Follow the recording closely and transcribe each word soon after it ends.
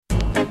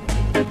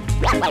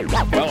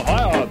Well,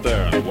 hi out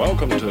there, and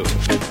welcome to...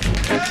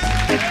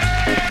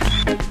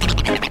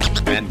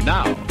 And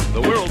now,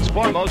 the world's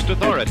foremost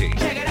authority.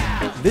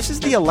 This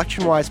is the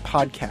ElectionWise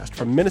podcast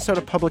from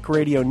Minnesota Public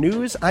Radio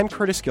News. I'm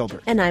Curtis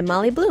Gilbert. And I'm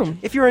Molly Bloom.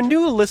 If you're a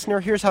new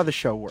listener, here's how the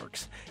show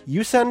works.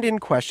 You send in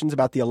questions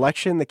about the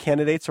election, the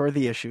candidates, or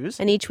the issues.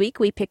 And each week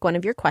we pick one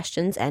of your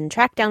questions and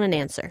track down an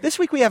answer. This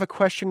week we have a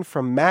question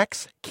from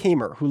Max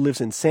Kamer, who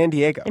lives in San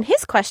Diego. And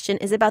his question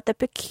is about the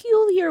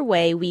peculiar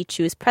way we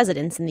choose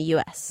presidents in the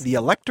U.S. The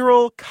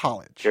Electoral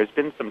College. There's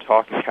been some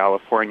talk in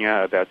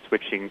California about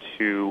switching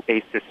to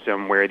a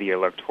system where the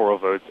electoral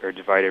votes are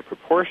divided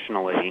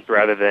proportionally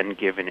rather than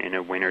given in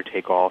a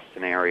winner-take-all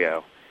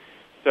scenario.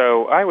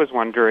 So I was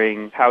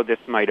wondering how this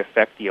might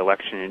affect the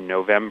election in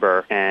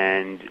November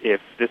and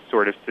if this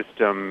sort of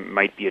system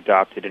might be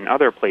adopted in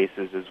other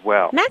places as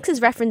well. Max is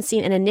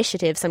referencing an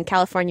initiative some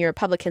California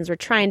Republicans were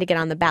trying to get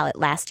on the ballot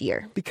last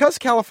year. Because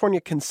California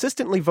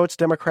consistently votes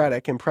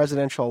Democratic in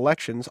presidential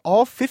elections,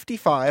 all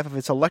 55 of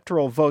its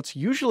electoral votes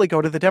usually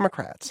go to the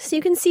Democrats. So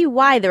you can see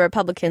why the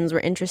Republicans were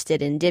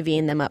interested in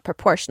divvying them up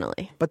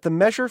proportionally. But the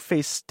measure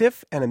faced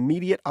stiff and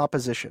immediate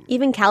opposition.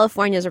 Even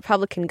California's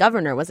Republican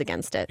governor was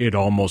against it. It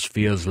almost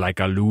feels like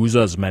a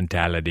loser's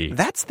mentality.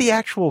 That's the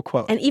actual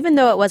quote. And even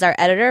though it was our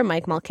editor,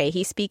 Mike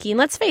Mulcahy, speaking,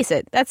 let's face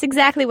it, that's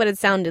exactly what it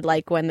sounded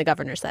like when the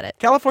governor said it.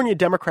 California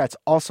Democrats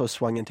also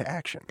swung into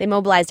action. They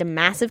mobilized a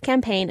massive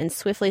campaign and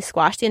swiftly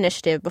squashed the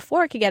initiative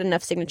before it could get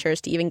enough signatures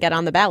to even get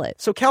on the ballot.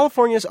 So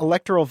California's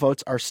electoral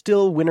votes are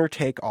still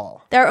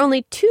winner-take-all. There are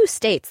only 2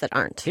 states that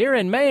aren't. Here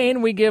in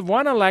Maine, we give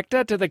one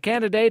elector to the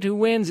candidate who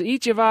wins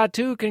each of our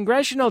 2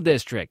 congressional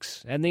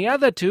districts, and the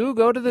other 2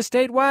 go to the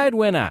statewide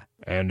winner.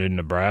 And in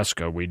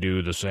Nebraska, we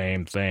do the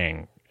same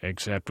thing,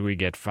 except we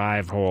get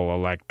 5 whole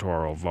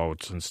electoral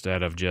votes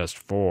instead of just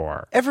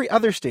 4. Every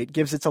other state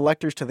gives its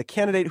electors to the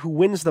candidate who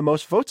wins the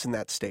most votes in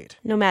that state.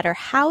 No matter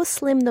how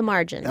slim the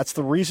margin. That's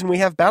the reason we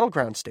have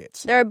battleground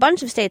states. There are a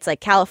bunch of states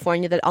like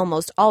California that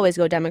almost always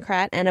go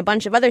Democrat, and a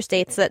bunch of other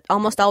states that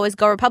almost always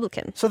go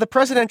Republican. So the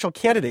presidential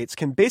candidates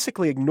can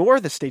basically ignore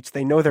the states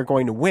they know they're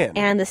going to win.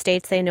 And the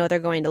states they know they're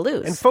going to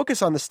lose. And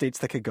focus on the states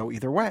that could go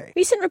either way.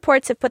 Recent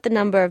reports have put the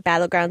number of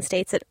battleground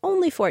states at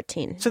only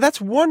 14. So that's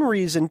one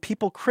reason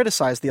people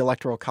criticize the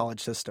Electoral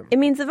College system. It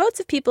means the votes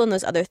of people in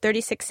those other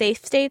 36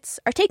 safe states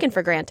are taken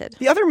for granted.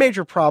 The other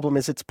major problem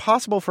is it's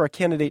possible for a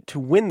candidate to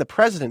win the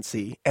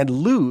presidency and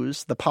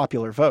lose the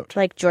popular vote.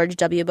 Like George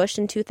W. Bush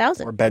in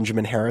 2000. Or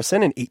Benjamin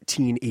Harrison in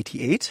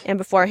 1888. And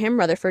before him,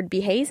 Rutherford B.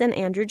 Hayes and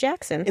Andrew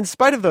Jackson. In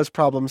spite of those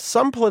problems,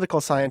 some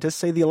political scientists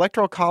say the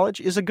Electoral College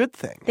is a good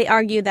thing. They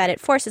argue that it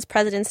forces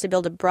presidents to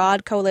build a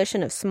broad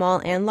coalition of small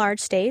and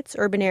large states,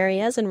 urban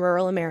areas, and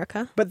rural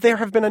America. But there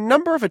have been a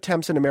number of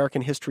attempts in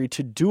American history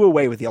to do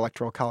away with the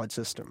Electoral College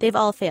system. They've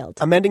all failed.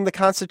 Amending the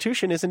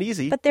Constitution isn't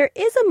easy. But there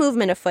is a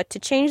movement afoot to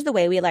change the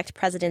way we elect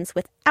presidents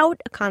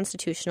without a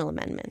constitutional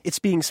amendment. It's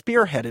being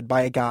spearheaded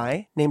by a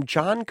guy named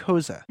John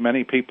Koza.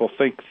 Many people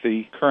think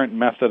the current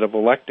method of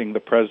electing the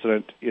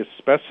president is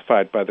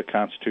specified by the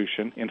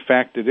Constitution. In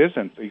fact, it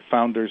isn't. The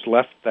founders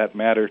left that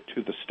matter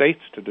to the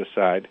states to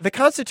decide. The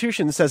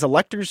Constitution says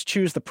electors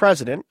choose the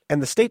president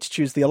and the states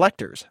choose the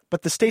electors,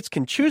 but the states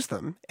can choose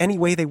them any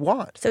way they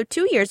want. So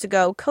 2 years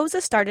ago,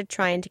 Koza started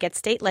trying to get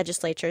state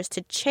legislatures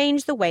to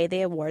change the way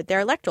they award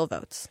their electoral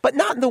votes. But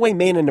not in the way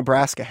Maine and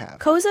Nebraska have.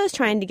 Koza is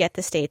trying to get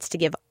the states to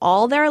give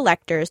all their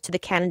electors to the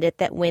candidate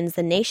that wins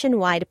the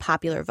nationwide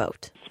popular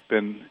vote. It's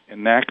been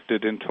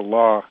enacted into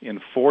law in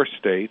 4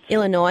 states.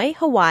 Illinois,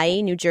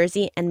 Hawaii, New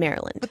Jersey, and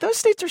Maryland. But those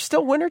states are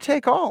still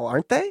winner-take-all,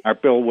 aren't they? Our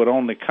bill would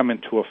only come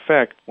into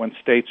effect when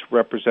states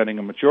representing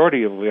a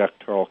majority of the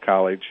Electoral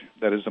College,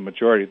 that is, a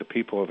majority of the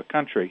people of the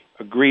country,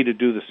 agree to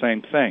do the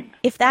same thing.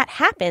 If that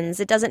happens,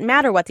 it doesn't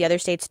matter what the other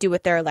states do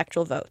with their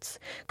electoral votes.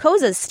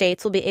 Koza's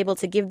states will be able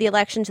to give the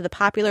election to the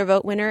popular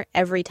vote winner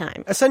every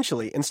time.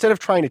 Essentially, instead of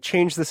trying to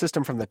change the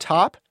system from the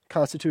top,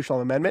 constitutional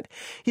amendment,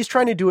 he's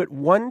trying to do it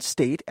one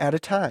state at a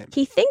time.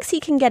 He thinks he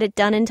can get it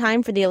done in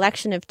time for the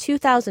election of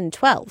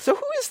 2012. So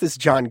who is this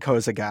John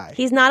Koza guy?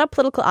 He's not a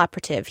political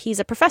operative. He's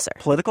a professor.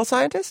 Political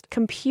scientist?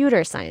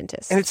 Computer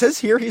scientist. And it says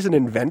here he's an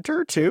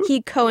inventor, too?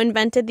 He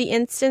co-invented the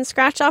instant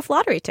scratch-off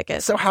lottery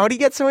ticket. So how did he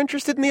get so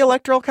interested in the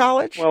Electoral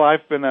College? Well,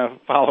 I've been a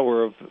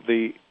follower of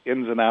the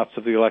ins and outs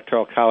of the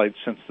Electoral College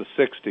since the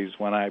 60s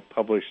when I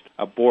published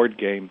a board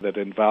game that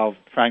involved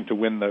trying to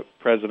win the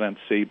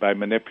presidency by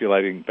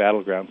manipulating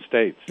battleground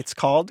states. It's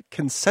called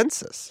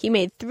Consensus. He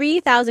made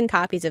 3,000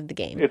 copies of the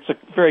game. It's a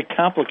very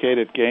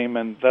complicated game,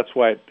 and that's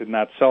why it did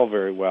not sell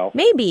very well.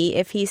 Maybe,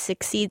 if he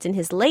succeeds in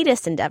his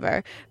latest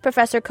endeavor,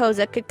 Professor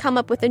Koza could come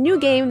up with a new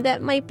game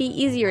that might be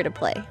easier to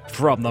play.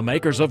 From the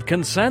makers of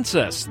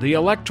Consensus, the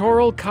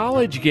Electoral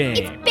College game.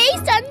 It's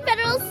based on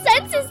federal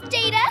census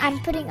data. I'm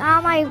putting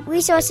all my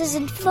resources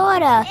in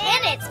Florida.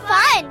 And it's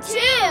fun,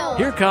 too.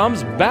 Here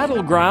comes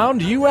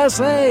Battleground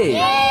USA.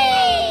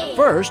 Yay!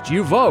 First,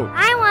 you vote.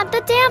 I want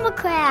the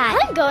Democrat.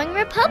 I'm going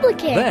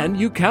Republican. Then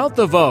you count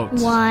the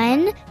votes.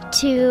 1,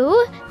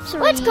 2, 3.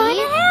 What's going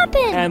to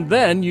happen? And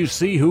then you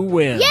see who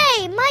wins.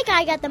 Yay, my my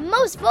guy got the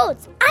most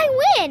votes,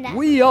 I win!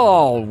 We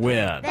all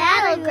win.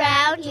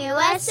 Battleground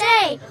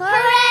USA!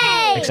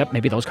 Hooray! Except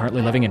maybe those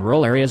currently living in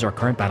rural areas or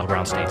current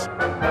battleground states.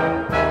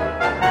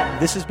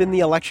 This has been the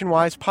Election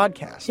Wise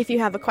podcast. If you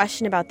have a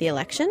question about the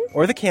election,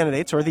 or the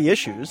candidates, or the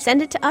issues,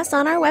 send it to us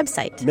on our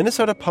website,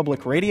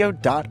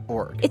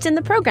 minnesotapublicradio.org. It's in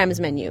the programs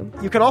menu.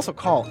 You can also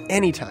call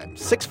anytime,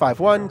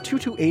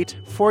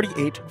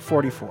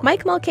 651-228-4844.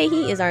 Mike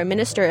Mulcahy is our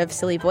Minister of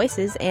Silly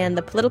Voices and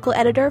the political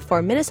editor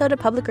for Minnesota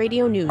Public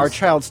Radio News. Our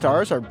child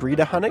stars are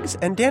Breda Hunnigs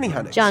and Danny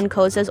Hunnigs. John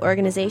Koza's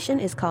organization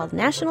is called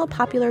National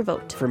Popular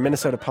Vote. For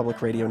Minnesota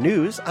Public Radio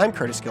News, I'm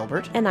Curtis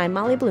Gilbert. And I'm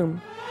Molly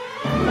Bloom.